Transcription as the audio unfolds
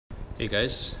Hey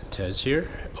guys, Tez here,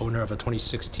 owner of a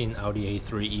 2016 Audi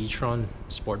A3 E-tron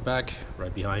Sportback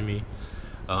right behind me.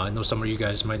 I know some of you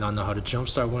guys might not know how to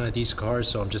jumpstart one of these cars,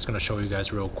 so I'm just going to show you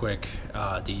guys real quick.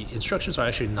 The instructions are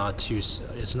actually not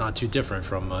too different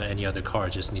from any other car.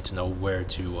 Just need to know where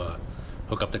to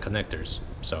hook up the connectors.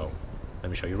 So let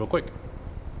me show you real quick.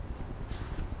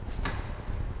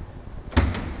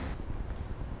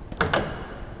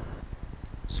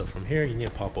 So from here you need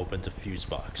to pop open the fuse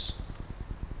box.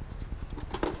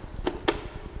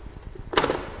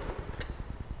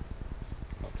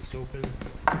 Open.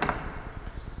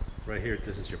 Right here,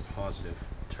 this is your positive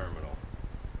terminal.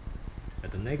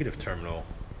 At the negative terminal,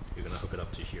 you're going to hook it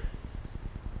up to here.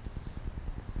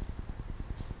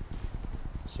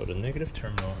 So the negative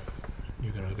terminal,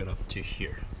 you're going to hook it up to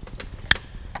here.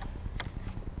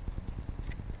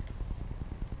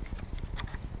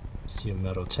 See a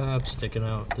metal tab sticking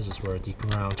out. This is where the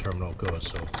ground terminal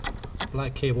goes. So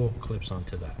black cable clips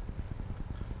onto that.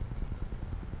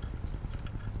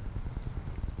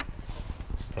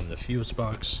 From the fuse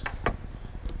box,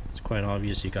 it's quite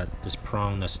obvious you got this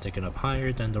prong that's sticking up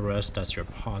higher than the rest. That's your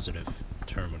positive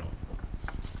terminal.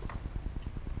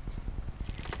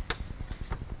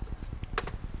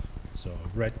 So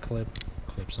a red clip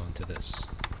clips onto this.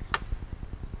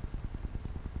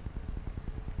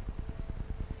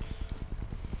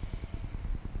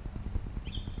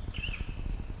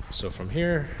 So from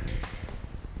here,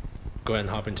 go ahead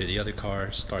and hop into the other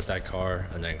car, start that car,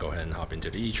 and then go ahead and hop into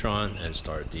the e-tron and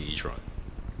start the e-tron.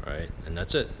 Right, and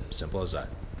that's it. Simple as that.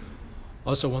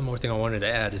 Also, one more thing I wanted to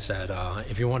add is that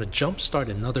if you want to jump start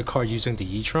another car using the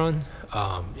e-tron,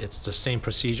 it's the same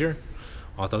procedure.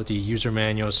 Although the user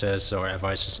manual says or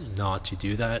advises not to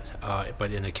do that,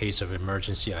 but in a case of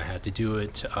emergency, I had to do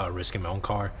it, risking my own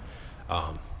car.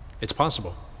 It's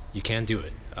possible. You can do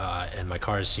it, and my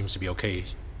car seems to be okay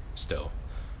still.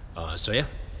 So yeah.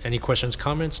 Any questions,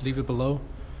 comments, leave it below.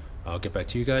 I'll get back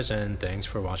to you guys, and thanks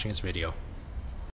for watching this video.